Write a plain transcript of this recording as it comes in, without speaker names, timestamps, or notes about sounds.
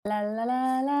La la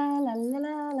la la la la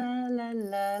la la la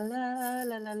la la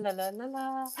la la la la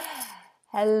la.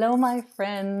 Hello, my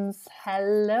friends.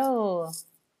 Hello.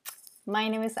 My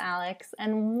name is Alex,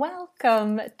 and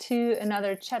welcome to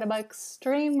another Chatterbox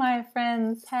stream, my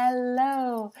friends.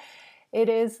 Hello. It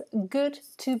is good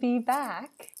to be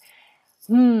back.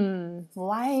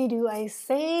 Why do I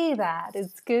say that?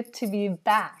 It's good to be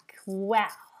back. Well,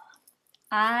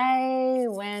 I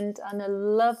went on a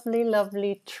lovely,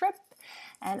 lovely trip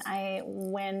and I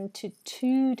went to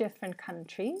 2 different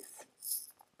countries.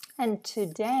 And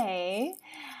today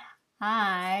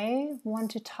I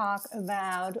want to talk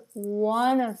about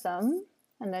one of them,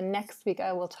 and then next week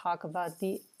I will talk about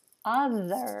the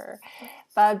other.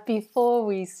 But before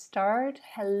we start,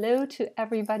 hello to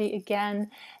everybody again.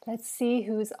 Let's see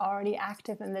who's already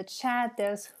active in the chat.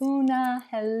 There's Huna,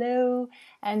 hello,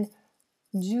 and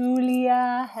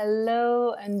Julia,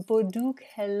 hello, and Boduk,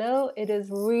 hello. It is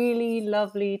really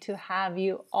lovely to have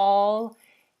you all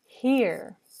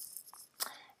here.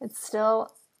 It's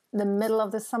still the middle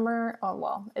of the summer. Oh,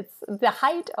 well, it's the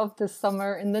height of the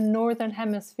summer in the northern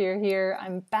hemisphere here.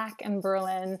 I'm back in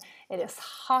Berlin. It is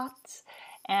hot,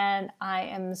 and I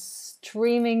am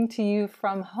streaming to you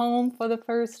from home for the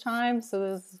first time, so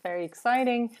this is very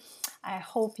exciting. I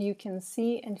hope you can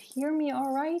see and hear me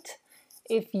all right.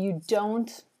 If you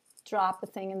don't, drop a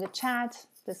thing in the chat.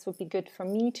 This would be good for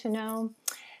me to know.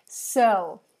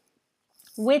 So,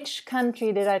 which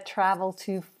country did I travel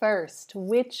to first?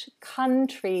 Which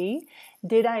country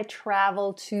did I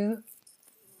travel to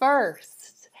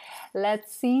first?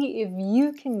 Let's see if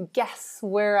you can guess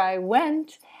where I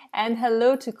went. And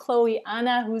hello to Chloe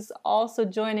Anna, who's also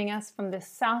joining us from the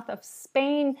south of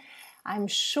Spain. I'm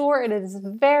sure it is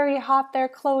very hot there,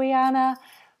 Chloe Anna.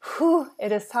 Whew,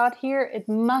 it is hot here. It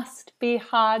must be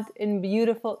hot in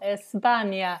beautiful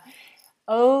España.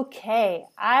 Okay,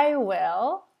 I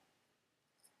will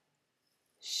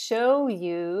show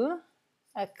you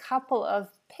a couple of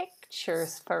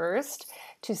pictures first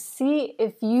to see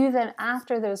if you then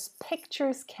after those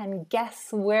pictures can guess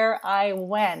where I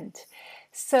went.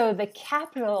 So the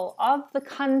capital of the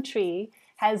country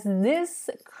has this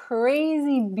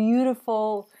crazy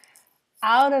beautiful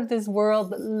out of this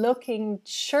world looking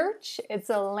church.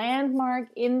 It's a landmark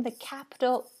in the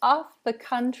capital of the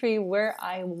country where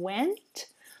I went.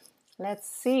 Let's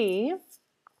see.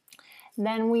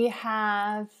 Then we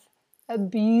have a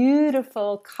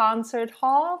beautiful concert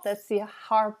hall. That's the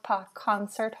Harpa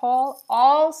Concert Hall,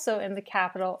 also in the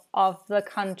capital of the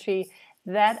country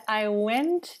that I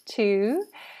went to.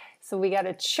 So we got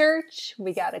a church,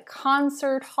 we got a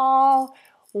concert hall,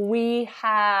 we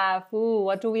have,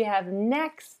 what do we have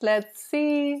next? Let's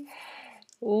see.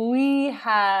 We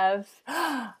have,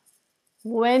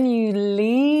 when you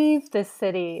leave the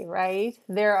city, right?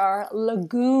 There are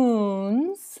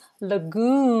lagoons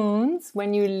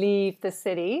when you leave the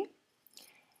city.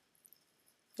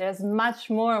 There's much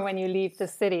more when you leave the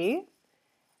city.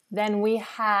 Then we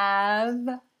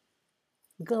have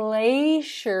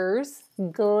glaciers.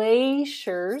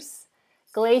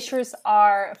 Glaciers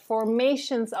are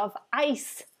formations of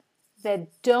ice that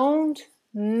don't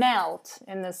melt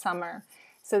in the summer.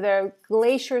 So the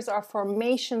glaciers are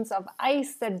formations of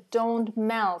ice that don't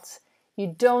melt. You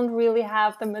don't really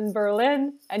have them in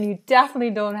Berlin, and you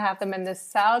definitely don't have them in the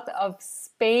south of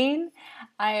Spain,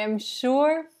 I am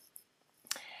sure.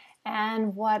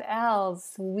 And what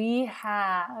else? We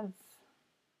have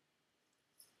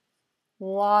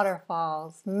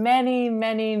waterfalls. Many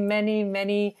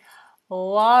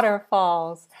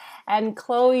waterfalls. And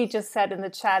Chloe just said in the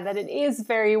chat that it is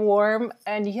very warm.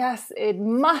 And yes, it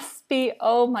must be.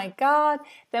 Oh my God.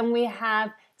 Then we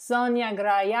have Sonia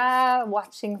Graya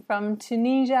watching from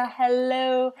Tunisia.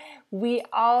 Hello. We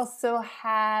also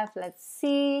have, let's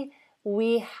see,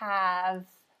 we have,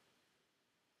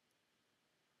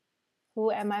 who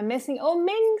am I missing? Oh,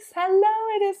 Minx, hello.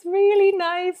 It is really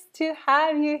nice to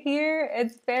have you here.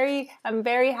 I'm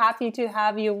very happy to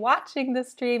have you watching the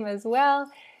stream as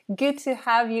well. Good to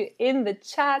have you in the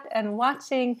chat and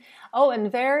watching. Oh,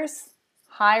 and there's,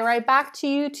 hi right back to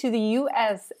you to the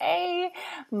USA,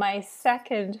 my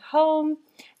second home.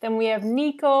 Then we have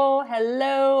Nico,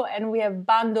 hello. And we have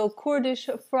Bando Kurdish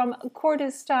from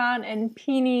Kurdistan and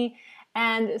Pini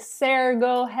and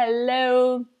Sergo,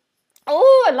 hello.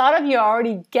 Oh, a lot of you are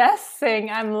already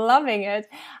guessing. I'm loving it.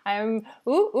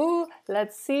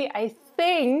 Let's see. I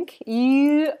think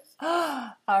you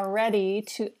are ready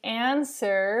to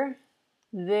answer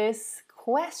this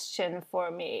question for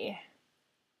me.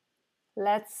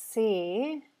 Let's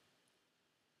see.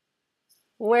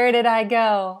 Where did I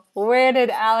go? Where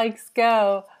did Alex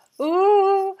go?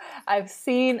 Ooh, I've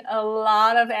seen a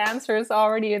lot of answers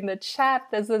already in the chat.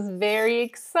 This is very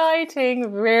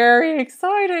exciting, very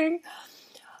exciting.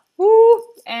 Ooh,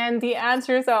 and the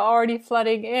answers are already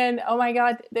flooding in. Oh my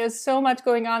God, there's so much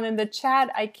going on in the chat.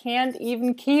 I can't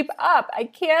even keep up. I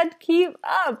can't keep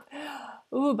up.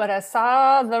 Ooh, but I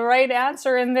saw the right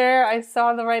answer in there. I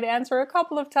saw the right answer a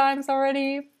couple of times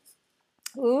already.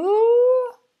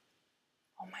 Ooh.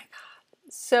 Oh my God.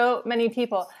 So many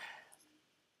people.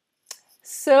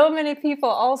 So many people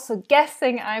also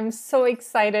guessing. I'm so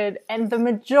excited. And the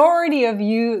majority of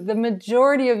you, I'm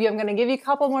going to give you a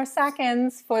couple more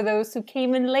seconds for those who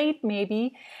came in late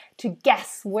maybe to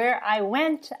guess where I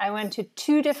went. I went to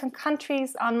 2 different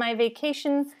countries on my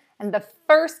vacation. And the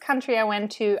first country I went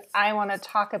to, I want to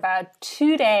talk about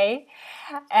today.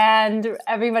 And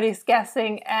everybody's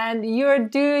guessing. And you're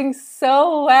doing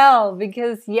so well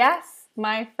because yes,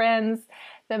 my friends,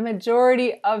 the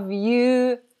majority of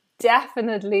you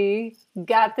definitely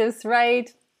got this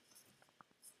right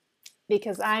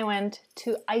because I went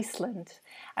to Iceland.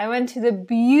 I went to the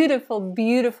beautiful,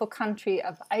 beautiful country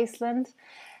of Iceland,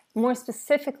 more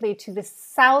specifically to the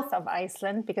south of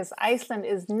Iceland because Iceland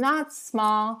is not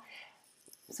small,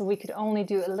 so we could only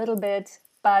do a little bit,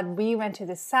 but we went to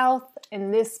the south. In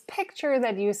this picture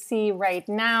that you see right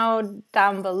now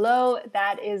down below,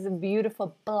 that is a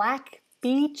beautiful black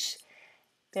beach.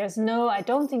 I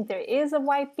don't think there is a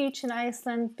white beach in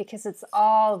Iceland because it's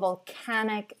all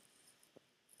volcanic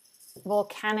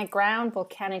ground,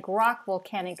 volcanic rock,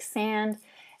 volcanic sand.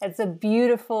 It's a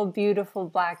beautiful, beautiful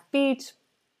black beach.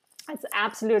 It's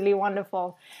absolutely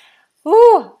wonderful.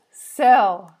 Ooh,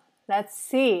 so let's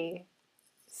see.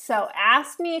 So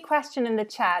ask me a question in the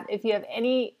chat if you have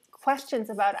any questions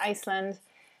about Iceland.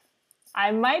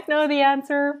 I might know the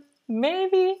answer.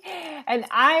 Maybe. And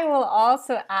I will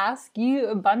also ask you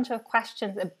a bunch of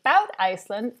questions about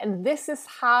Iceland. And this is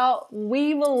how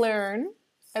we will learn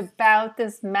about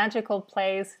this magical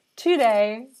place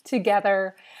today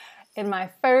together in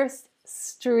my first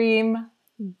stream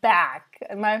back.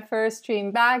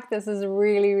 This is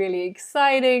really, really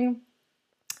exciting.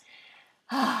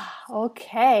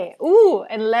 Okay. Ooh,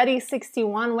 and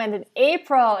Letty61 went in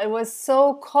April. It was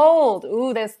so cold.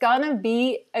 Ooh, there's gonna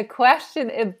be a question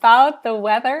about the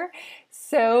weather.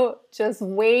 So just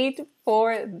wait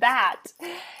for that.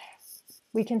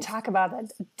 We can talk about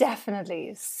that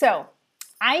definitely. So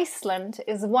Iceland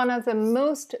is one of the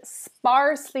most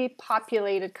sparsely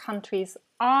populated countries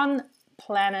on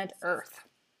planet Earth.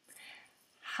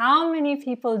 How many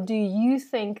people do you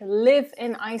think live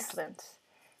in Iceland?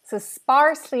 So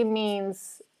sparsely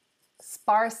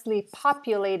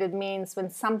populated means when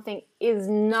something is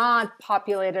not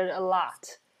populated a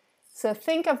lot. So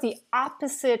think of the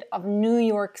opposite of New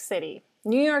York City.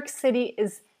 New York City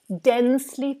is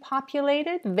densely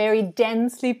populated, very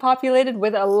densely populated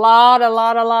with a lot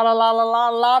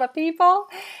of people.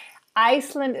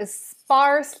 Iceland is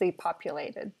sparsely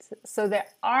populated, so there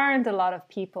aren't a lot of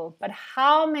people. But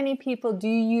how many people do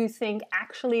you think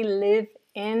actually live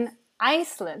in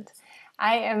Iceland?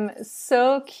 I am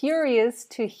so curious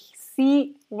to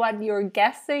see what you're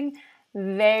guessing.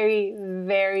 Very,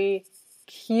 very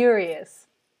curious.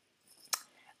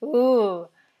 Ooh,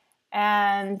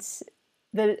 and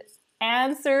the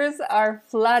answers are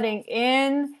flooding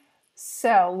in.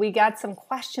 So we got some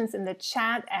questions in the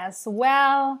chat as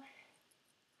well.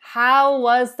 How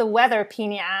was the weather?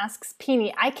 Peony asks.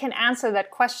 Peony, I can answer that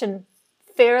question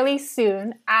fairly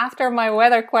soon after my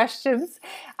weather questions.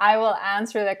 I will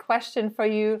answer that question for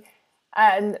you.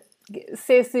 And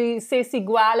Ceci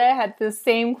Guale had the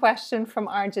same question from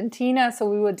Argentina, so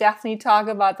we will definitely talk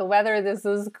about the weather. This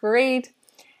is great.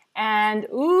 And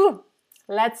ooh,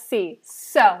 let's see.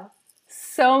 So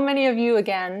many of you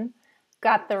again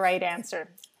got the right answer.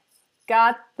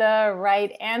 Got the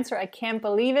right answer. I can't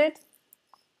believe it.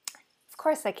 Of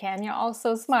course I can. You're all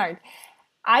so smart.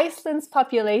 Iceland's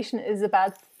population is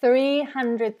about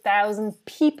 300,000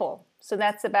 people. So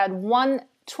that's about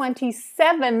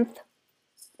 1/27th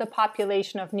the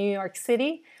population of New York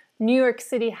City. New York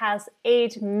City has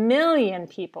 8 million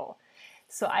people.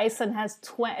 So Iceland has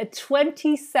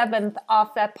 27th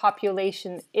of that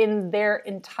population in their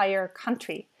entire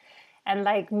country. And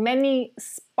like many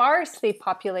sparsely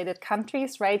populated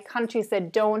countries, right? Countries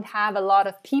that don't have a lot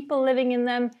of people living in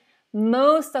them,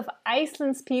 most of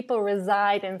Iceland's people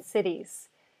reside in cities.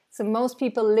 So most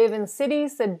people live in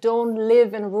cities that don't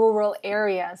live in rural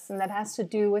areas, and that has to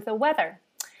do with the weather.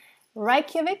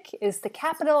 Reykjavik is the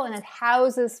capital, and it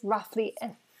houses roughly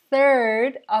a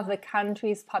third of the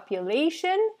country's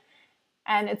population.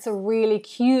 And it's a really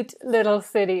cute little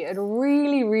city. It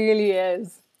really, really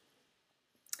is.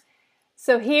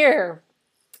 So here,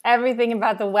 everything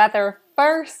about the weather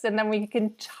first, and then we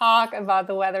can talk about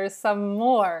the weather some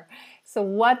more. So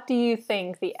what do you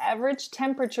think the average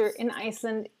temperature in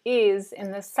Iceland is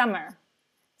in the summer?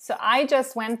 So I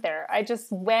just went there. I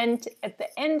just went at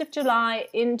the end of July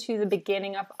into the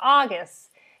beginning of August.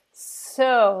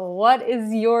 So what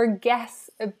is your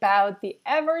guess about the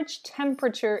average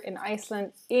temperature in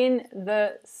Iceland in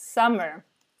the summer?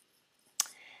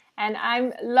 And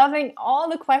I'm loving all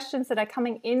the questions that are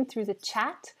coming in through the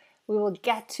chat. We will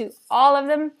get to all of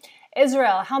them.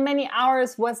 Israel, how many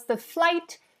hours was the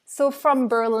flight? So from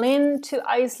Berlin to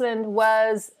Iceland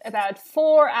was about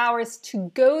 4 hours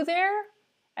to go there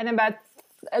and about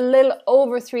a little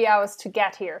over 3 hours to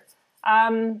get here.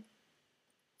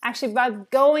 Actually, about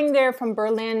going there from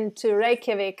Berlin to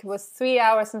Reykjavik was 3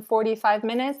 hours and 45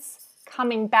 minutes.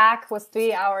 Coming back was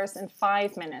 3 hours and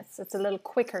 5 minutes. It's a little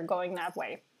quicker going that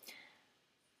way.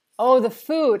 Oh, the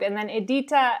food. And then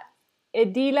Edila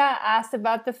asked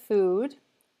about the food.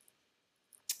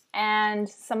 And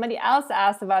somebody else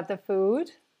asked about the food.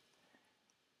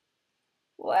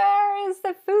 Where is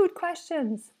the food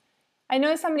questions? I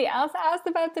know somebody else asked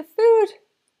about the food.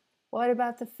 What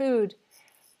about the food?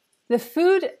 The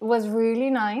food was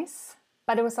really nice,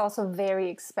 but it was also very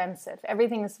expensive.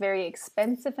 Everything is very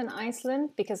expensive in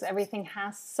Iceland because everything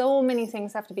has so many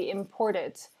things have to be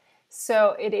imported.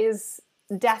 So it is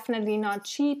definitely not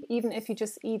cheap, even if you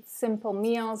just eat simple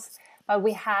meals. But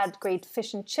we had great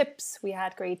fish and chips, we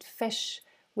had great fish,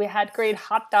 we had great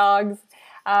hot dogs.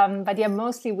 But yeah,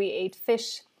 mostly we ate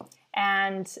fish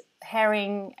and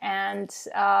herring and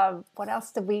what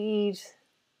else did we eat?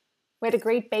 We had a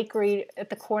great bakery at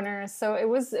the corner, so it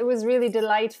was really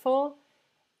delightful.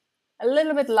 A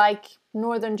little bit like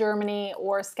northern Germany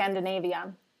or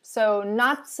Scandinavia. So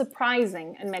not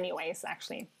surprising in many ways,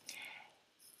 actually.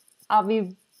 I'll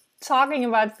be talking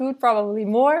about food probably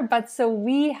more, but so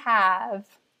we have,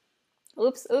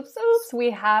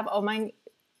 we have, oh my,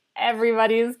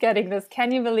 everybody is getting this.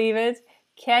 Can you believe it?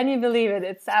 Can you believe it?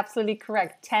 It's absolutely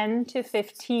correct. 10 to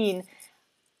 15.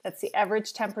 That's the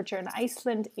average temperature in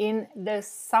Iceland in the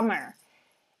summer.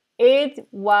 It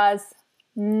was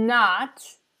not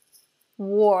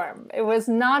warm. It was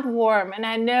not warm. And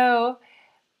I know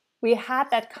we had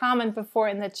that comment before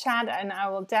in the chat, and I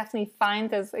will definitely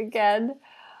find this again.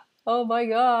 Oh my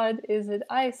God, is it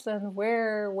Iceland?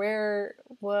 Where?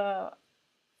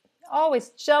 Always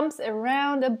jumps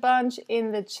around a bunch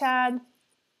in the chat.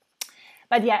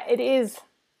 But yeah, it is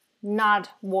not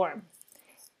warm.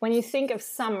 When you think of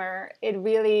summer,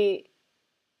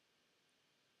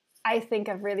 I think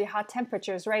of really hot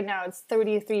temperatures. Right now it's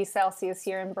 33 Celsius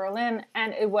here in Berlin,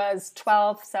 and it was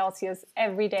 12 Celsius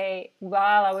every day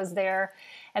while I was there.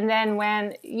 And then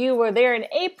when you were there in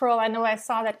April, I know I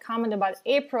saw that comment about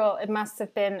April, it must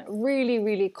have been really,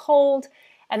 really cold,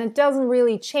 and it doesn't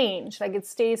really change. Like it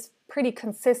stays pretty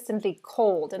consistently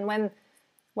cold. And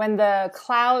when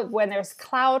there's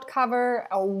cloud cover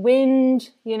or wind,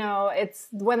 it's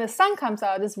when the sun comes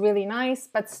out, it's really nice.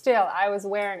 But still, I was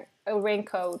wearing a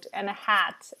raincoat and a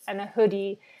hat and a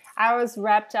hoodie. I was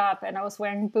wrapped up and I was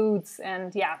wearing boots,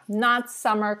 and yeah, not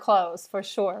summer clothes for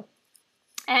sure.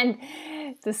 And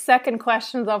the second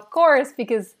question, of course,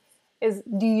 is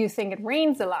do you think it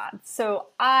rains a lot? So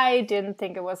I didn't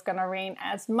think it was gonna rain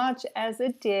as much as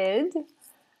it did.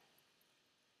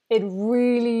 It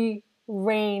really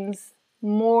rains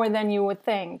more than you would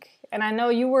think. And I know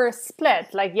you were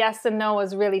split, like yes and no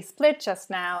was really split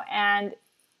just now. And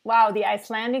wow, the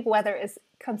Icelandic weather is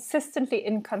consistently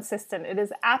inconsistent. It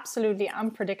is absolutely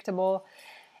unpredictable.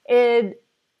 It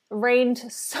rained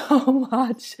so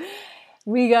much.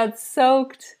 We got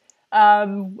soaked.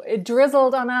 It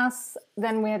drizzled on us.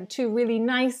 Then we had 2 really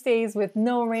nice days with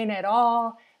no rain at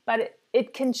all. But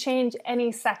it can change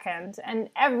any second. And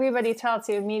everybody tells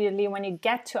you immediately when you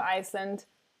get to Iceland,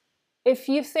 if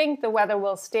you think the weather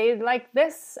will stay like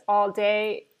this all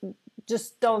day,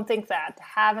 just don't think that.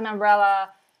 Have an umbrella.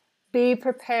 Be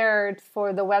prepared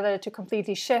for the weather to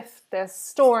completely shift. There's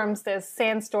storms, there's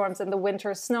sandstorms, and the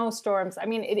winter snowstorms. I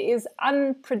mean, it is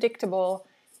unpredictable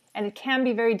and it can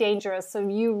be very dangerous. So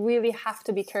you really have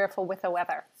to be careful with the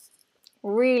weather.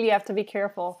 Really have to be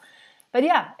careful. But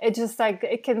yeah, it just like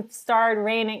it can start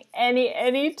raining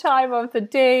any time of the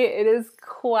day. It is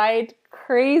quite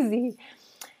crazy.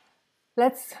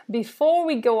 Before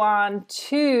we go on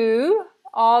to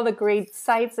all the great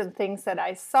sights and things that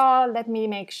I saw, let me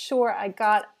make sure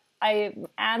I'm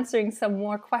answering some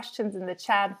more questions in the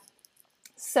chat.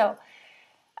 So,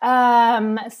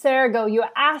 Sergo, you're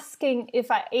asking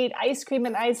if I ate ice cream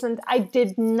in Iceland. I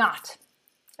did not.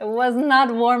 It was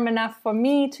not warm enough for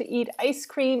me to eat ice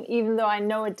cream, even though I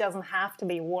know it doesn't have to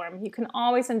be warm. You can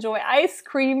always enjoy ice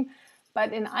cream,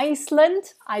 but in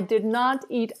Iceland, I did not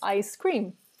eat ice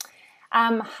cream.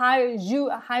 Haiju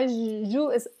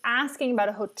is asking about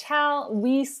a hotel.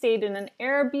 We stayed in an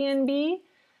Airbnb,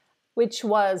 which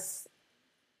was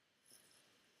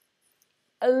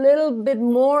a little bit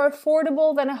more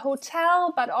affordable than a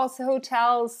hotel, but also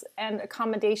hotels and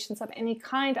accommodations of any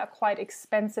kind are quite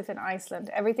expensive in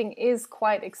Iceland. Everything is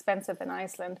quite expensive in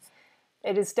Iceland.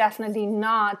 It is definitely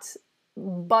not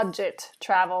budget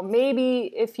travel.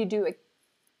 Maybe if you do a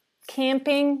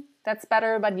camping, that's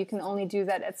better, but you can only do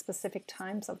that at specific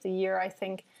times of the year, I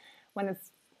think, when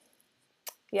it's,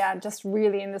 yeah, just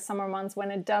really in the summer months when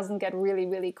it doesn't get really,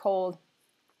 really cold.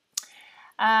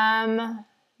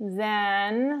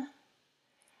 Then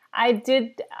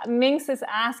Minx is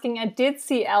asking, I did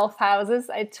see elf houses.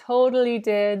 I totally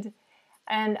did.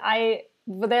 And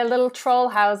there are little troll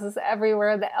houses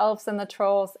everywhere, the elves and the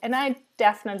trolls. And I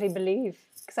definitely believe,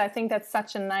 because I think that's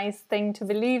such a nice thing to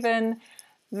believe in.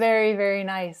 Very, very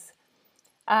nice.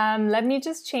 Let me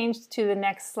just change to the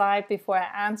next slide before I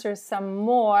answer some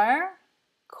more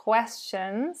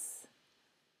questions.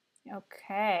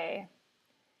 Okay.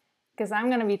 Because I'm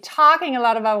going to be talking a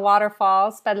lot about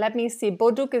waterfalls, but let me see.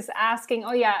 Boduk is asking,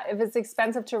 oh yeah, if it's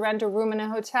expensive to rent a room in a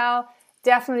hotel,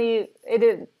 definitely it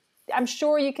is. I'm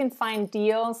sure you can find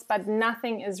deals, but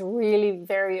nothing is really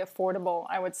very affordable,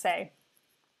 I would say.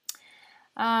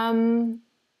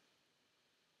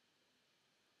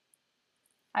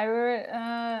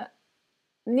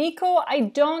 Nico,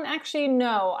 I don't actually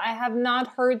know. I have not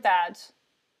heard that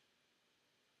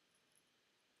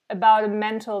about a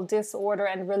mental disorder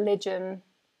and religion.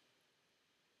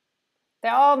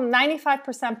 They're all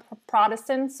 95%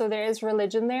 Protestant, so there is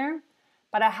religion there,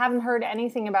 but I haven't heard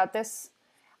anything about this.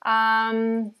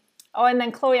 And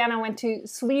then Chloe Anna went to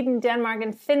Sweden, Denmark,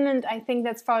 and Finland. I think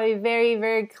that's probably very,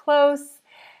 very close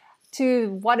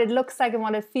to what it looks like and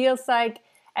what it feels like.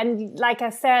 And like I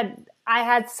said, I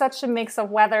had such a mix of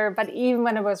weather, but even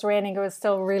when it was raining, it was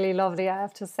still really lovely, I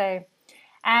have to say.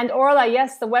 And Orla,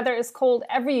 yes, the weather is cold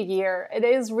every year. It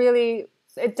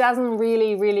doesn't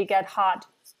really get hot.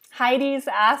 Heidi's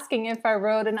asking if I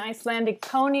rode an Icelandic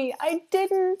pony. I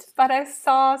didn't, but I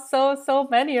saw so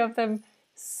many of them.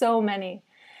 So many.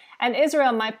 And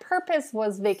Israel, my purpose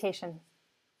was vacation.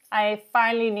 I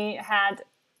finally had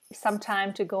some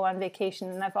time to go on vacation,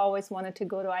 and I've always wanted to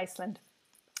go to Iceland.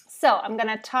 So I'm going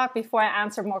to talk, before I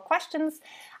answer more questions,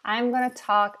 I'm going to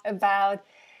talk about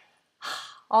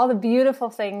all the beautiful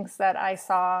things that I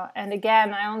saw. And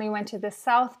again, I only went to the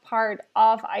south part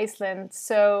of Iceland,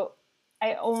 so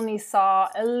I only saw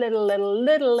a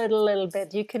little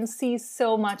bit. You can see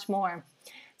so much more.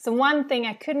 So one thing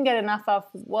I couldn't get enough of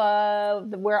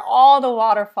were all the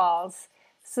waterfalls.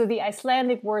 So the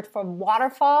Icelandic word for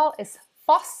waterfall is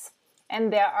foss,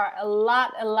 and there are a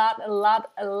lot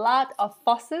of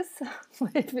fosses,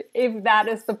 if that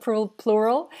is the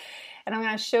plural. And I'm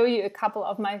going to show you a couple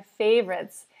of my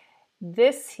favorites.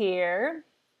 This here,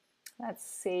 let's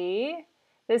see.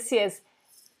 This here is,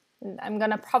 I'm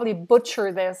going to probably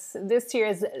butcher this. This here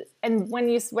is, and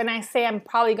when I say I'm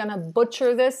probably going to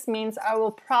butcher this, means I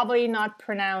will probably not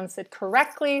pronounce it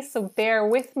correctly, so bear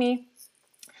with me.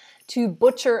 To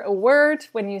butcher a word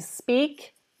when you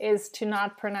speak is to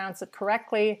not pronounce it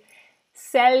correctly.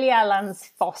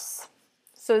 Seljalandsfoss.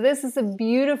 So this is a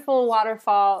beautiful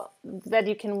waterfall that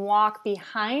you can walk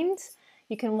behind.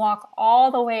 You can walk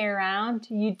all the way around.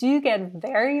 You do get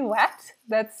very wet.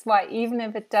 That's why even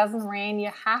if it doesn't rain, you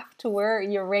have to wear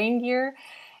your rain gear.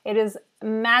 It is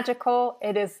magical.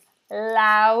 It is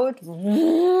loud.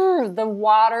 The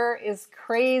water is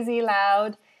crazy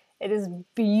loud. It is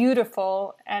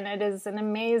beautiful, and it is an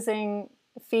amazing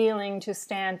feeling to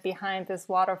stand behind this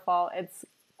waterfall. It's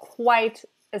quite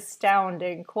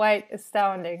astounding.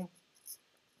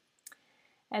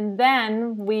 And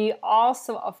then we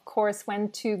also, of course,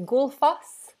 went to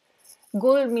Gullfoss.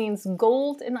 Gull means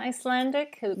gold in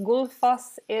Icelandic.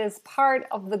 Gullfoss is part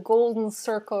of the Golden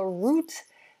Circle route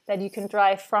that you can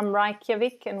drive from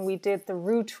Reykjavik, and we did the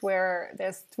route where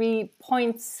there's 3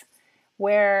 points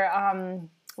where,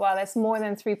 well, there's more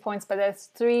than 3 points, but there's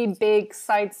 3 big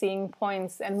sightseeing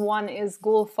points, and one is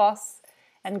Gullfoss,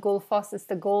 and Gullfoss is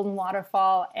the golden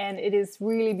waterfall, and it is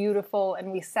really beautiful,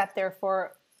 and we sat there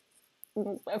for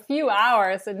a few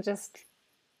hours and just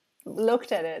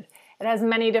looked at it. It has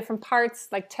many different parts,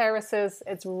 like terraces.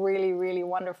 It's really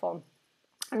wonderful.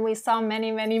 And we saw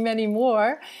many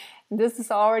more. This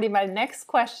is already my next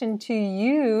question to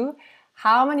you.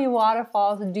 How many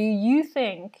waterfalls do you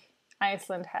think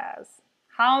Iceland has?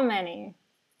 How many?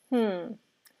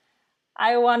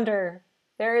 I wonder.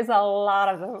 There is a lot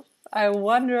of them. I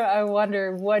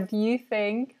wonder, what do you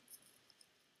think?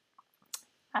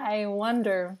 I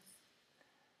wonder.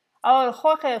 Oh,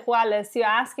 Jorge Juarez, you're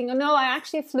asking. Oh, no, I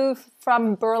actually flew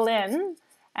from Berlin,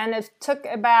 and it took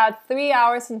about 3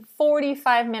 hours and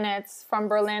 45 minutes from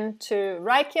Berlin to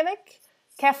Reykjavik.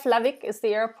 Keflavik is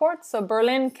the airport. So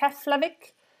Berlin,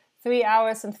 Keflavik, 3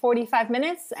 hours and 45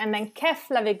 minutes. And then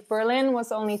Keflavik, Berlin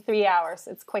was only 3 hours.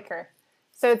 It's quicker.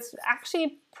 So it's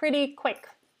actually pretty quick.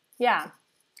 Yeah,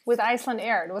 with Iceland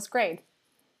Air. It was great.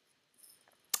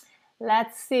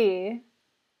 Let's see.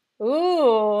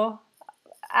 Ooh,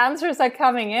 answers are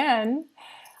coming in.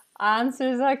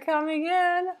 Answers are coming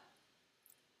in.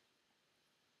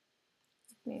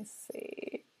 Let me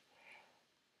see.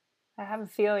 I have a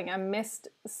feeling I missed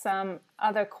some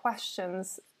other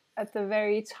questions at the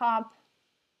very top.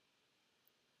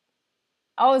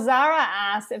 Oh, Zara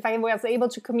asked if I was able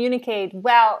to communicate.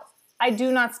 Well, I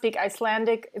do not speak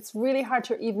Icelandic. It's really hard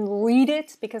to even read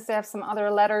it because they have some other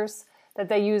letters that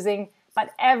they're using.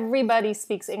 But everybody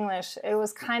speaks English. I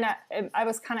was kind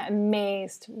of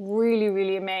amazed, really,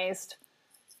 really amazed.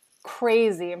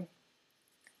 Crazy.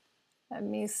 Let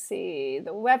me see.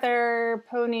 The weather,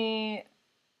 pony.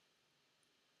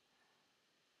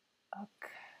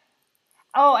 Okay.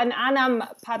 Oh, and Anam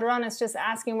Padron is just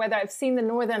asking whether I've seen the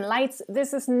Northern Lights.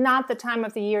 This is not the time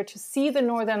of the year to see the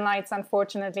Northern Lights,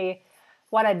 unfortunately.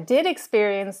 What I did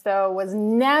experience, though, was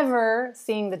never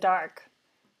seeing the dark,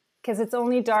 because it's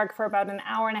only dark for about an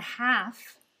hour and a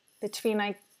half between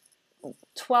like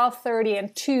 12:30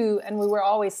 and 2, and we were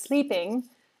always sleeping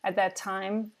at that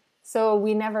time, so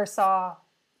we never saw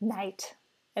night.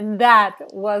 And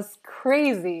that was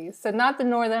crazy. So not the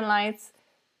Northern Lights,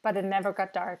 but it never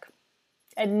got dark.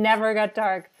 It never got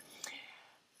dark.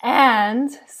 And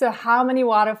so how many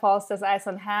waterfalls does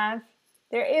Iceland have?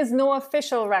 There is no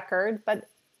official record, but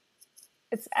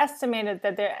it's estimated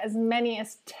that there are as many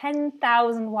as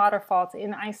 10,000 waterfalls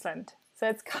in Iceland. So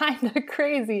it's kind of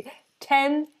crazy.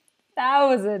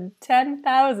 10,000.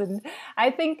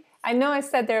 I know I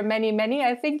said there are many.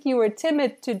 I think you were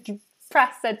timid to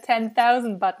press that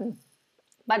 10,000 button.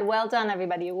 But well done,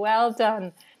 everybody. Well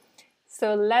done.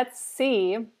 So let's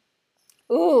see.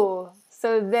 Ooh,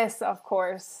 so this, of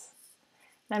course.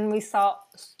 Then we saw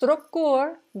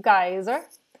Strukkur geyser.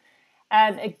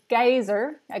 And a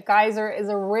geyser is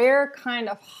a rare kind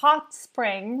of hot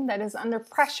spring that is under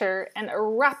pressure and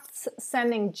erupts,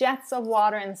 sending jets of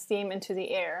water and steam into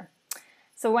the air.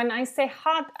 So when I say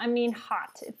hot, I mean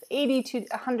hot. It's 80 to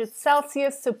 100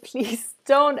 Celsius, so please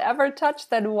don't ever touch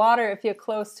that water if you're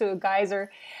close to a geyser.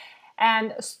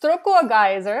 And Strukkur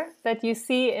geyser that you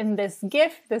see in this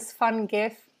GIF, this fun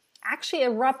GIF, actually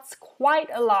erupts quite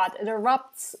a lot. It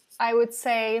erupts, I would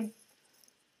say,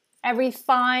 every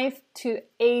 5 to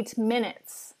 8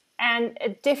 minutes and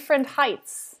at different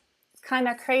heights. Kind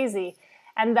of crazy.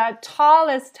 And the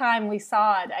tallest time we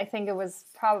saw it, I think it was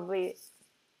probably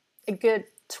a good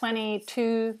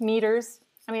 22 meters.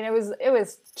 I mean, it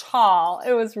was tall.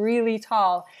 It was really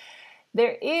tall.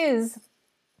 There is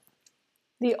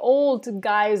the old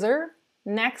geyser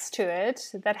next to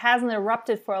it that hasn't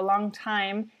erupted for a long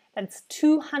time. That's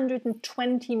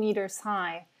 220 meters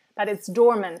high, but it's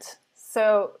dormant.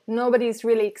 So nobody's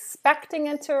really expecting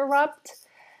it to erupt,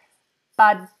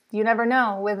 but you never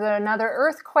know. With another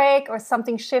earthquake or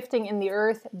something shifting in the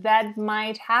earth, that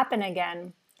might happen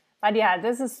again. But yeah,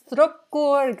 this is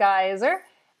Strukkur geyser,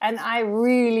 and I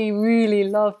really, really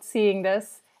loved seeing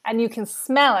this. And you can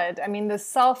smell it. I mean, the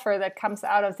sulfur that comes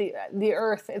out of the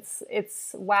earth,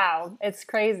 it's wow, it's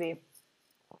crazy.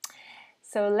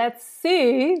 So let's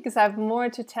see, because I have more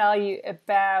to tell you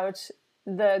about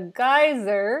the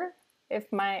geyser.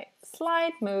 If my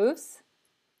slide moves,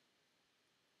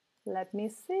 let me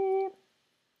see.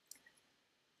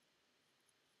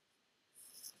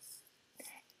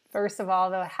 First of all,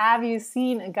 though, have you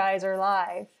seen a geyser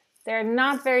live? They're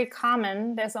not very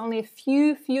common. There's only a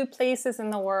few places in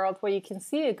the world where you can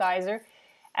see a geyser.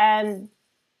 And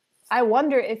I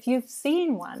wonder if you've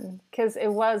seen one, because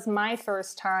it was my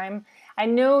first time. I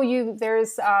know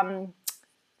there's, I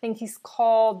think he's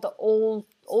called the Old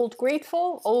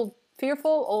Grateful, Old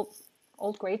Fearful,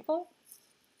 Old Grateful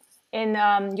in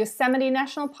Yosemite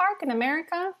National Park in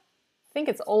America. I think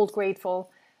it's Old Grateful,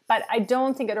 but I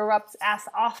don't think it erupts as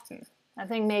often. I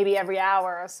think maybe every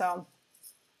hour or so.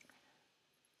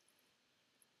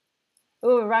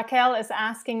 Ooh, Raquel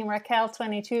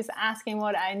 22 is asking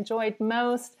what I enjoyed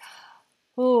most.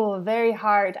 Ooh, very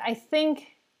hard. I think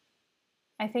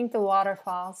the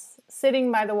waterfalls,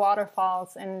 sitting by the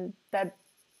waterfalls and that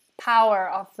power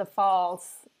of the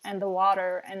falls and the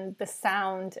water and the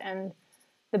sound and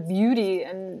the beauty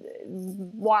and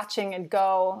watching it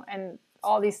go and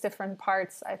all these different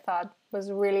parts I thought was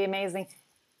really amazing.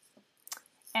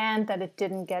 And that it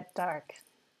didn't get dark.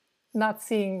 Not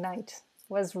seeing night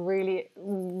was really,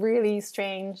 really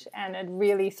strange, and it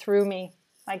really threw me.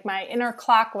 Like my inner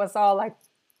clock was all like,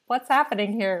 what's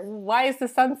happening here? Why is the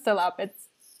sun still up? It's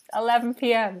 11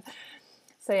 p.m.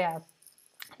 So yeah,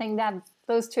 I think that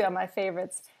those two are my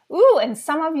favorites. Ooh, and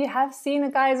some of you have seen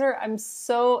a geyser. I'm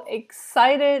so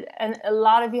excited, and a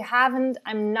lot of you haven't.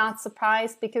 I'm not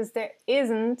surprised, because there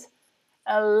isn't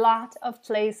a lot of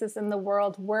places in the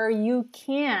world where you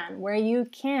can.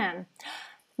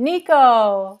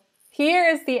 Nico, here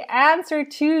is the answer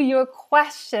to your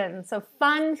question. So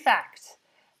fun fact,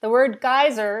 the word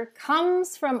geyser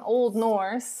comes from Old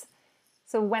Norse.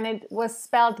 So when it was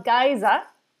spelled geisa,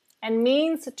 and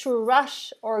means to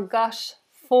rush or gush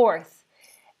forth.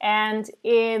 And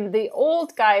in the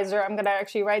old geyser, I'm going to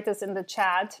actually write this in the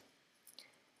chat.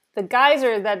 The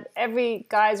geyser that every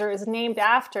geyser is named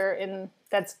after,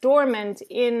 that's dormant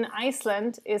in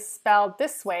Iceland, is spelled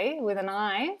this way with an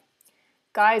I.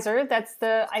 Geyser, that's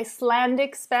the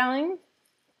Icelandic spelling.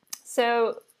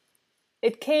 So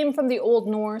it came from the Old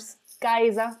Norse,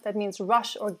 geisa, that means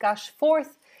rush or gush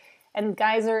forth. And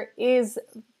geyser is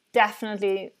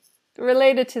definitely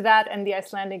related to that, and the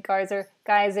Icelandic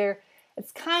geyser.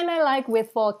 It's kind of like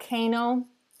with volcano,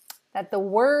 that the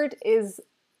word is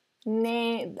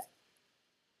named.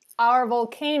 Our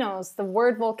volcanoes, the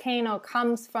word volcano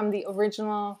comes from the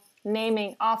original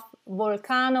naming of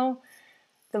volcano,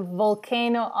 the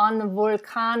volcano on the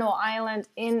Vulcano Island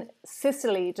in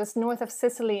Sicily, just north of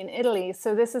Sicily in Italy.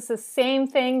 So this is the same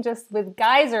thing, just with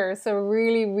geysers. So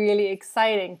really, really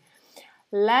exciting.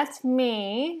 Let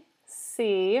me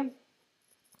see.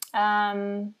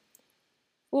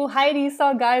 Heidi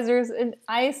saw geysers in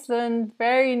Iceland.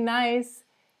 Very nice.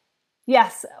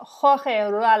 Yes, Jorge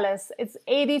Ruales. It's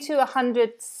 80 to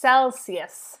 100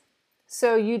 Celsius.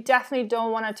 So you definitely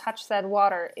don't want to touch that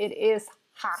water. It is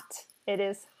hot. It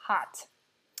is hot.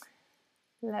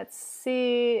 Let's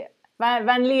see.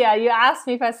 Van Leah, you asked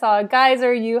me if I saw a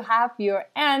geyser. You have your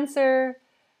answer.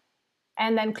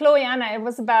 And then Chloe Anna, it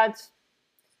was about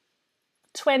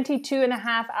 22 and a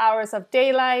half hours of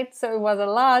daylight, so it was a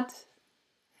lot.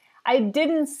 I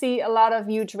didn't see a lot of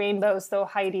huge rainbows though,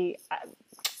 Heidi.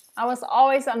 I was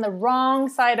always on the wrong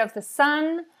side of the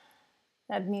sun.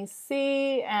 Let me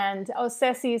see. And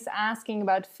Ceci is asking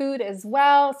about food as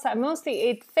well. So I mostly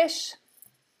ate fish.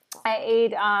 I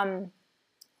ate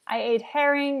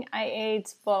herring. I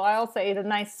also ate a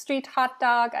nice street hot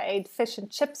dog. I ate fish and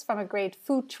chips from a great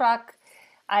food truck.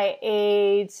 I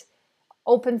ate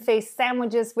open-faced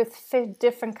sandwiches with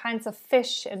different kinds of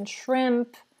fish and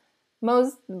shrimp.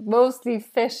 Mostly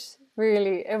fish,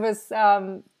 really. It was,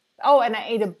 and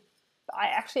I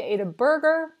actually ate a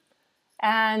burger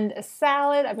and a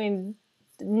salad. I mean,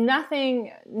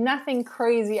 nothing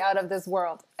crazy out of this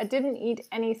world. I didn't eat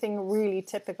anything really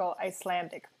typical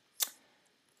Icelandic.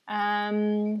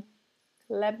 Let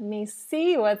me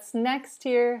see what's next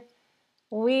here.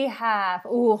 We have,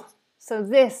 so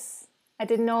this I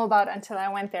didn't know about until I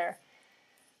went there.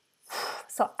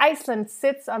 So Iceland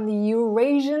sits on the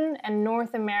Eurasian and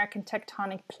North American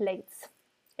tectonic plates.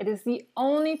 It is the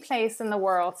only place in the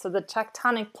world, so the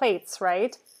tectonic plates,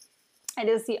 right? It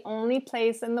is the only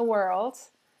place in the world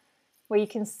where you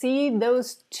can see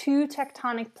those two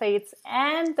tectonic plates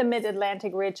and the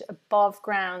Mid-Atlantic Ridge above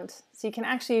ground. So you can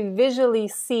actually visually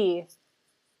see,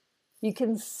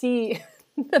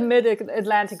 the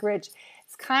Mid-Atlantic Ridge.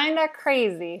 It's kind of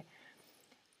crazy.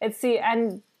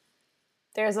 And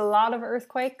there's a lot of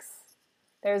earthquakes.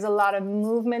 There's a lot of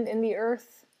movement in the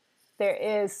earth.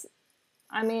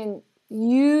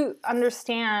 You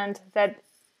understand that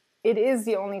it is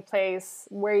the only place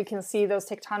where you can see those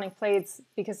tectonic plates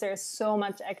because there's so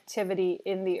much activity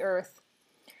in the earth.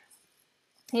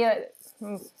 Yeah,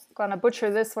 I'm gonna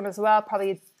butcher this one as well.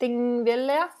 Probably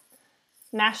Thingvellir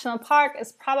National Park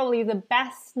is probably the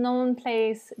best known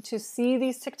place to see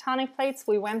these tectonic plates.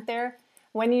 We went there.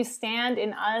 When you stand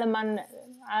in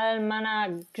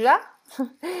Almannagjá,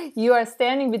 you are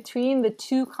standing between the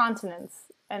two continents.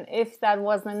 And if that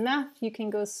wasn't enough, you can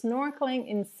go snorkeling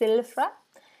in Silfra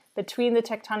between the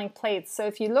tectonic plates. So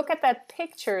if you look at that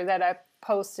picture that I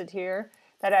posted here,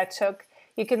 that I took,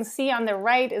 you can see on the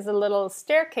right is a little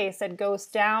staircase that goes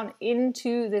down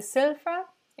into the Silfra,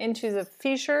 into the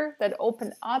fissure that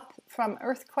opened up from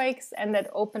earthquakes and that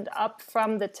opened up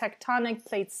from the tectonic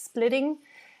plates splitting.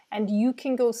 And you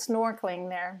can go snorkeling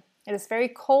there. It is very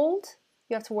cold.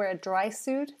 You have to wear a dry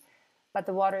suit, but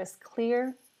the water is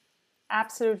clear,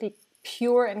 absolutely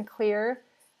pure and clear.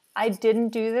 I didn't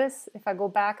do this. If I go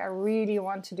back, I really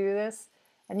want to do this.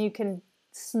 And you can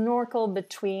snorkel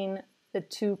between the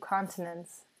two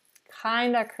continents.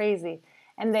 Kind of crazy.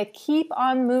 And they keep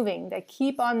on moving. They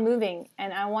keep on moving.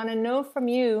 And I want to know from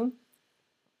you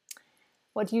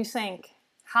what you think.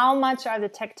 How much are the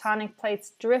tectonic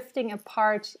plates drifting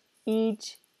apart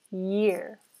each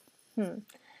year?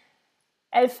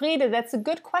 Elfriede, that's a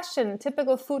good question.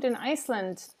 Typical food in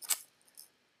Iceland.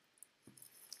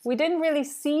 We didn't really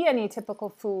see any typical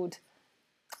food.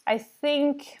 I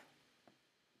think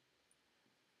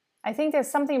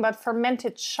there's something about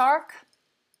fermented shark,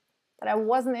 but I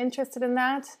wasn't interested in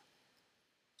that.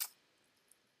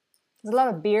 There's a lot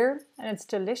of beer and it's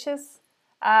delicious.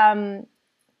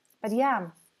 But yeah,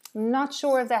 I'm not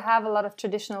sure if they have a lot of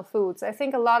traditional foods. I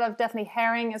think a lot of definitely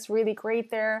herring is really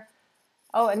great there.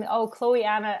 Oh, Chloe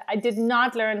Anna, I did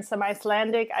not learn some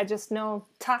Icelandic. I just know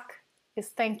tak is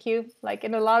thank you, like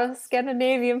in a lot of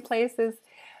Scandinavian places.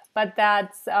 But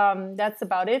that's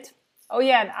about it. Oh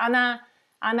yeah, and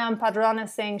Anna Padron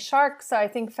is saying shark. So I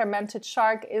think fermented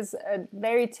shark is a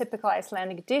very typical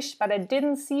Icelandic dish, but I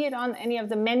didn't see it on any of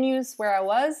the menus where I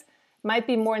was. Might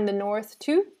be more in the north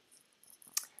too.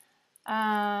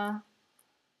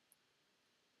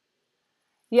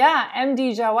 Yeah,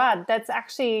 MD Jawad, that's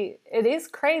actually, it is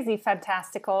crazy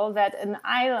fantastical that an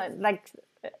island like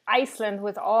Iceland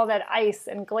with all that ice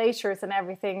and glaciers and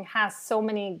everything has so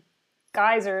many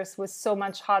geysers with so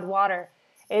much hot water.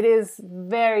 It is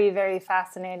very, very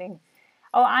fascinating.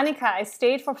 Oh, Annika, I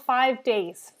stayed for 5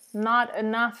 days. Not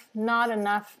enough, not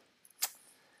enough,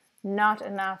 not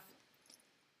enough.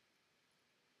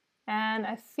 And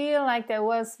I feel like there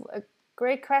was a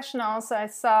great question also I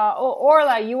saw. Oh,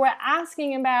 Orla, you were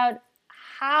asking about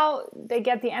how they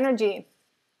get the energy.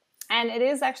 And it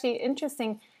is actually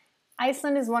interesting.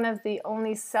 Iceland is one of the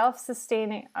only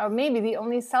self-sustaining, or maybe the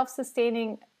only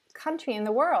self-sustaining country in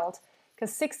the world,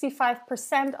 because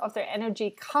 65% of their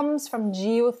energy comes from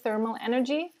geothermal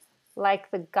energy, like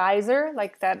the geyser,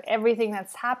 like that everything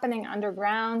that's happening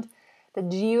underground, the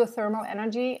geothermal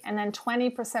energy, and then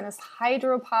 20% is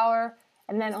hydropower,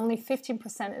 and then only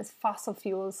 15% is fossil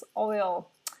fuels, oil.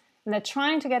 And they're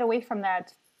trying to get away from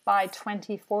that by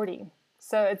 2040.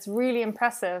 So it's really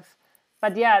impressive.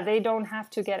 But yeah, they don't have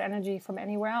to get energy from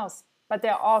anywhere else. But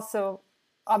there are also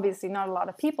obviously not a lot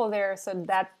of people there, so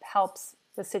that helps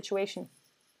the situation.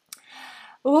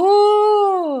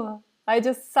 Ooh, I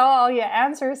just saw all your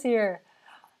answers here.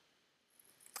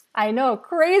 I know,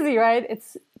 crazy, right?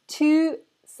 It's 2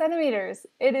 centimeters.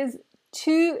 It is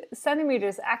 2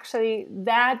 centimeters actually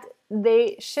that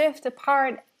they shift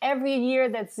apart every year.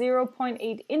 That's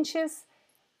 0.8 inches.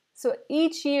 So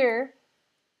each year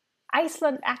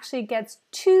Iceland actually gets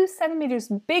 2 centimeters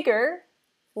bigger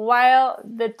while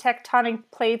the tectonic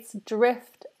plates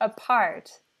drift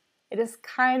apart. It is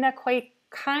kind of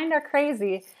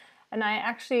crazy. And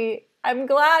I'm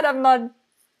glad I'm not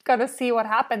gonna see what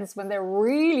happens when they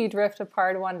really drift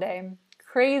apart one day.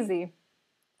 Crazy.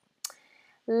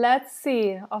 Let's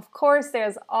see. Of course,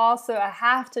 there's also, I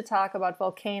have to talk about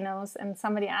volcanoes, and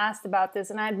somebody asked about this,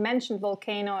 and I had mentioned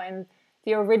volcano in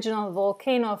the original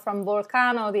volcano from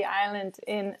Vulcano, the island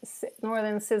in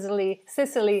northern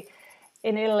Sicily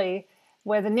in Italy,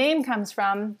 where the name comes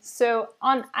from. So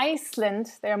on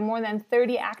Iceland, there are more than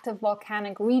 30 active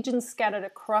volcanic regions scattered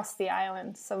across the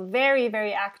island. So very,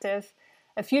 very active.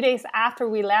 A few days after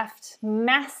we left,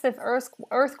 massive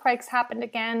earthquakes happened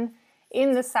again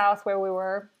in the south where we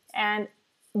were. And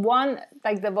one,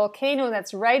 like the volcano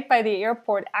that's right by the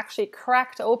airport, actually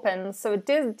cracked open. So it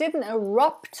didn't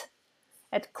erupt.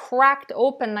 It cracked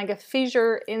open like a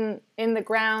fissure in the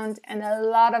ground, and a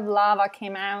lot of lava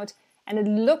came out. And it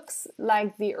looks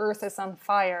like the earth is on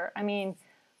fire. I mean,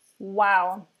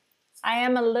 wow. I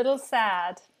am a little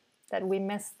sad that we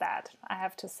missed that, I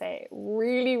have to say.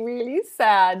 Really, really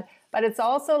sad. But it's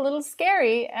also a little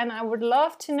scary, and I would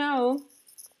love to know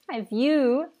if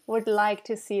you would like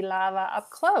to see lava up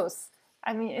close.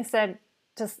 I mean, is that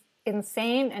just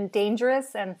insane and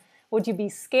dangerous? And would you be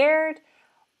scared?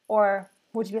 Or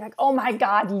would you be like, oh my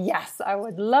God, yes, I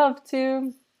would love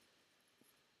to.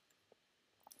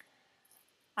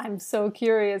 I'm so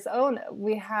curious. Oh,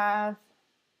 we have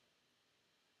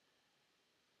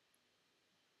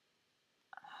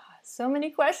so many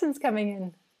questions coming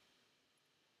in.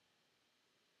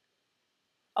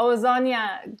 Oh,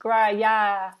 Zonia,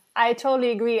 yeah, I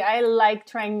totally agree. I like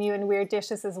trying new and weird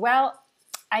dishes as well.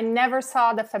 I never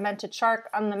saw the fermented shark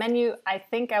on the menu. I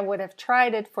think I would have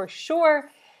tried it for sure.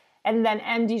 And then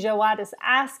MD Jawad is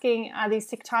asking, are these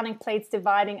tectonic plates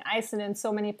dividing Iceland in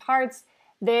so many parts?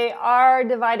 They are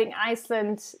dividing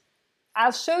Iceland.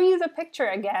 I'll show you the picture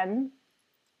again.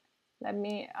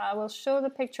 I will show the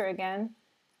picture again.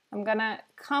 I'm gonna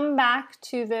come back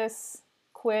to this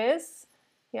quiz.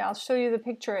 Yeah, I'll show you the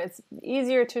picture. It's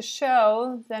easier to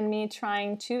show than me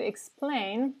trying to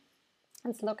explain.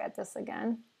 Let's look at this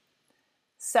again.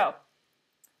 So,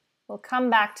 we'll come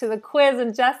back to the quiz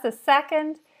in just a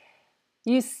second.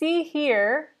 You see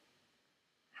here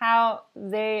how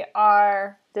they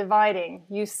are dividing.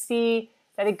 You see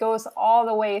that it goes all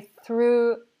the way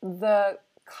through the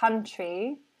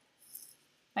country,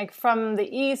 like from the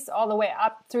east all the way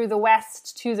up through the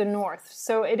west to the north.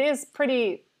 So it is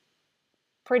pretty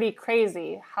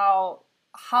crazy how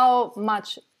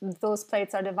much those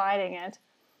plates are dividing it.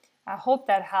 I hope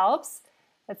that helps.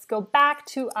 Let's go back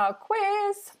to our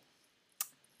quiz.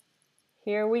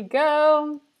 Here we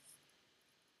go.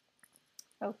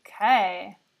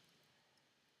 Okay.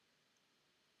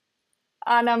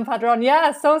 Anam Padron,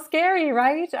 yeah, so scary,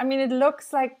 right? I mean, it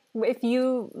looks like, if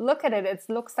you look at it, it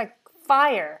looks like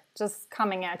fire just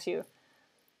coming at you.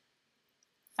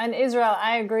 And Israel,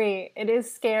 I agree, it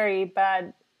is scary,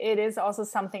 but it is also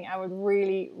something I would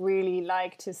really, really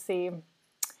like to see.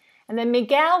 And then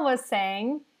Miguel was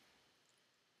saying,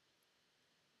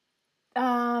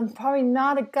 probably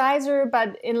not a geyser,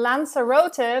 but in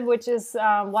Lanzarote, which is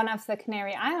one of the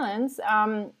Canary Islands,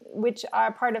 which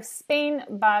are part of Spain,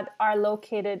 but are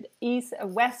located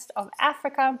west of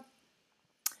Africa.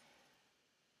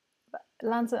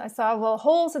 I saw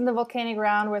holes in the volcanic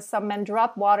ground where some men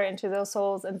dropped water into those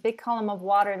holes, and big column of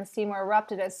water and steam were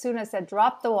erupted as soon as they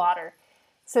dropped the water.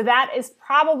 So that is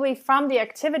probably from the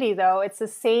activity, though. It's the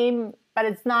same, but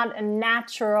it's not a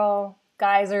natural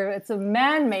geyser. It's a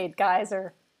man-made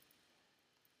geyser.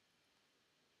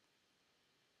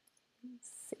 Let's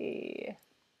see.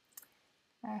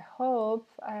 I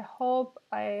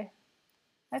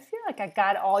feel like I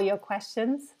got all your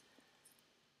questions.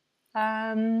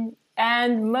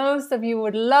 And most of you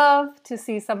would love to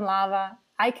see some lava.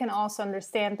 I can also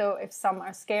understand, though, if some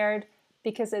are scared,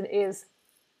 because it is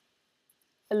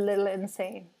a little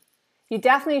insane. You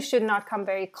definitely should not come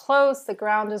very close. The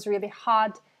ground is really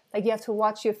hot. Like, you have to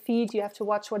watch your feet. You have to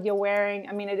watch what you're wearing.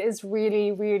 I mean, it is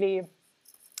really, really,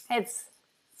 it's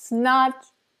not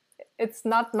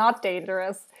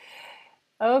dangerous.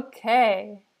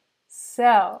 Okay,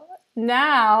 so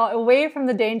now away from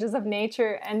the dangers of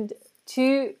nature and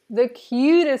to the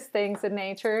cutest things in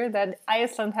nature that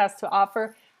Iceland has to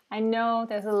offer. I know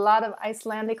there's a lot of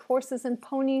Icelandic horses and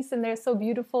ponies, and they're so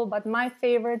beautiful, but my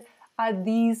favorite are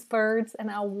these birds, and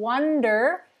I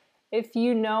wonder if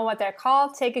you know what they're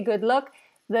called. Take a good look.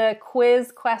 The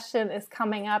quiz question is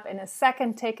coming up in a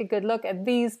second. Take a good look at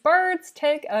these birds.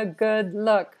 Take a good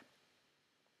look.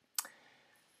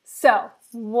 So,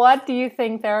 what do you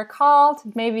think they're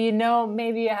called? Maybe you know,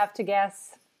 maybe you have to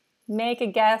guess. Make a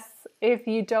guess if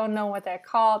you don't know what they're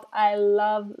called. I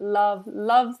love, love,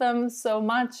 love them so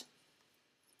much.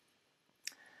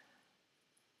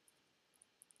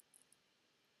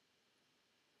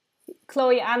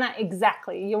 Chloe, Anna,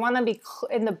 exactly. You want to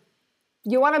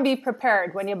be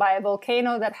prepared when you buy a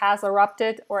volcano that has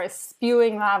erupted or is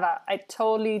spewing lava. I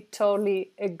totally,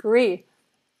 totally agree.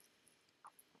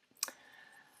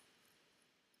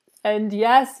 And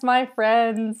yes, my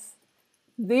friends,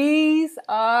 these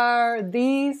are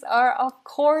of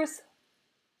course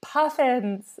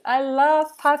puffins. I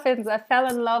love puffins. I fell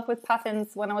in love with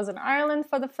puffins when I was in Ireland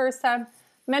for the first time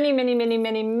many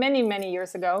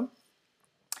years ago.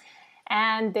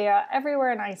 And they are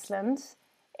everywhere in Iceland,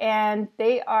 and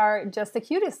they are just the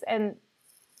cutest. And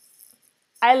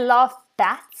I love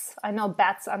bats. I know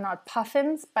bats are not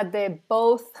puffins, but they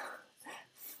both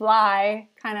fly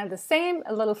kind of the same,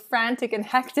 a little frantic and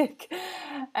hectic,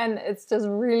 and it's just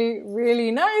really,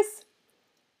 really nice.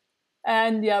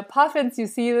 And yeah, puffins, you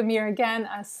see them here again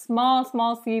as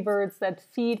small seabirds that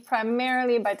feed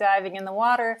primarily by diving in the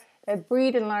water. They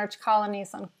breed in large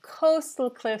colonies on coastal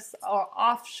cliffs or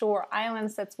offshore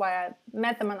islands. That's why I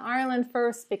met them in Ireland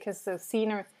first, because the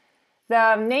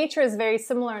nature is very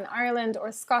similar in Ireland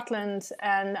or Scotland,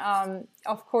 and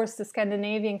of course the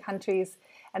Scandinavian countries.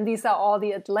 And these are all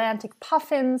the Atlantic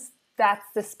puffins. That's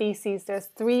the species. There's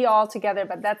 3 altogether,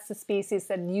 but that's the species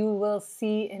that you will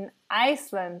see in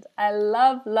Iceland. I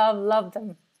love, love, love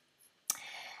them.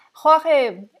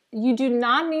 Jorge, you do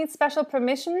not need special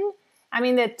permission. I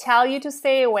mean, they tell you to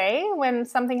stay away when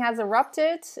something has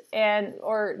erupted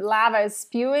or lava is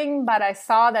spewing, but I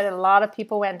saw that a lot of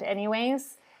people went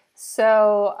anyways.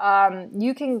 So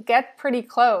you can get pretty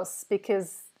close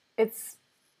because it's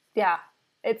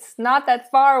not that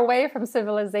far away from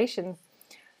civilization.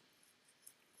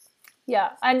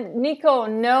 Yeah, and Nico,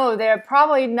 no, they're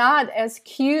probably not as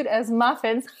cute as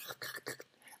muffins,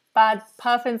 but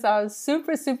puffins are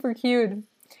super, super cute.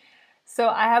 So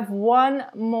I have one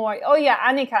more. Oh yeah,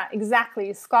 Annika,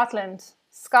 exactly, Scotland.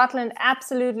 Scotland,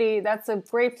 absolutely, that's a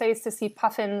great place to see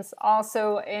puffins.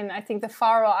 Also in, I think, the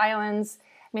Faroe Islands.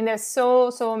 I mean, there's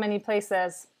so many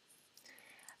places.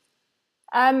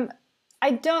 I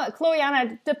don't,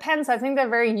 Chloeana, it depends. I think they're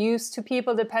very used to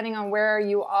people depending on where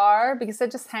you are because they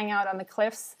just hang out on the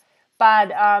cliffs. But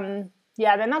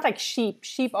yeah, they're not like sheep.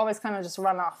 Sheep always kind of just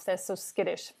run off. They're so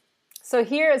skittish. So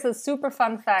here is a super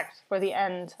fun fact for the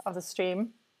end of the stream.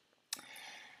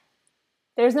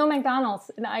 There's no McDonald's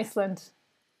in Iceland.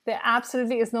 There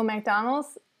absolutely is no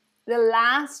McDonald's. The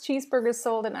last cheeseburger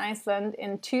sold in Iceland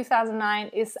in 2009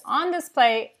 is on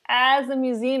display as a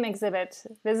museum exhibit.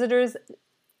 Visitors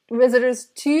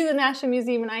to the National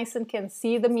Museum in Iceland can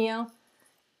see the meal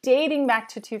dating back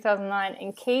to 2009,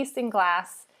 encased in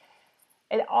glass.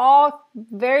 It all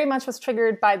very much was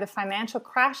triggered by the financial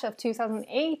crash of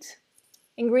 2008.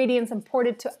 Ingredients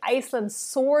imported to Iceland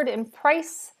soared in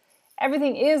price.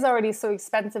 Everything is already so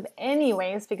expensive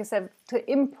anyways because they have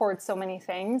to import so many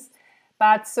things.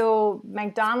 But so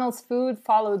McDonald's food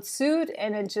followed suit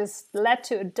and it just led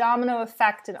to a domino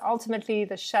effect and ultimately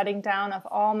the shutting down of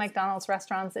all McDonald's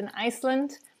restaurants in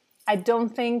Iceland. I don't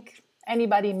think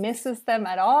anybody misses them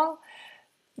at all.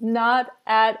 Not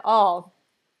at all.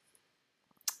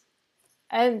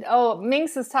 And oh,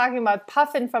 Minx is talking about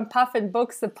Puffin from Puffin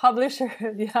Books, the publisher.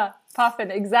 Yeah, Puffin,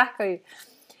 exactly.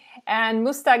 And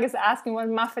Mustag is asking what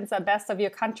muffins are best of your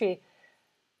country.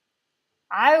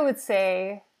 I would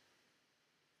say,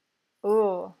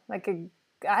 ooh,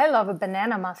 I love a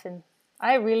banana muffin.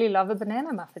 I really love a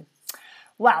banana muffin.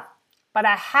 Well, but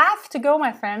I have to go,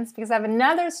 my friends, because I have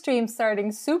another stream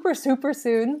starting super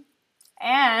soon.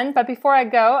 But before I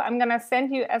go, I'm gonna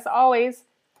send you, as always,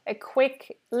 a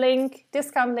quick link,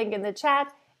 discount link in the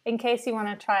chat in case you want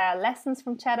to try our lessons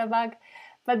from Chatterbug.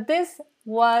 But this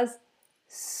was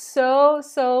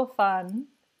so fun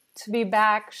to be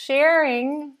back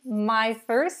sharing my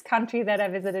first country that I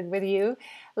visited with you,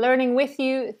 learning with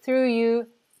you, through you,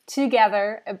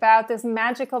 together about this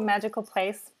magical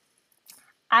place.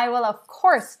 I will, of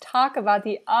course, talk about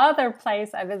the other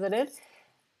place I visited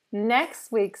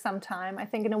next week sometime. I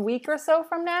think in a week or so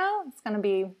from now. It's going to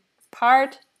be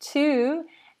part 2,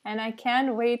 and I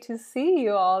can't wait to see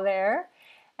you all there.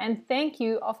 And thank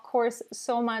you, of course,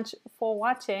 so much for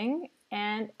watching,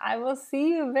 and I will see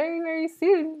you very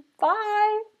soon.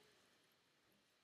 Bye!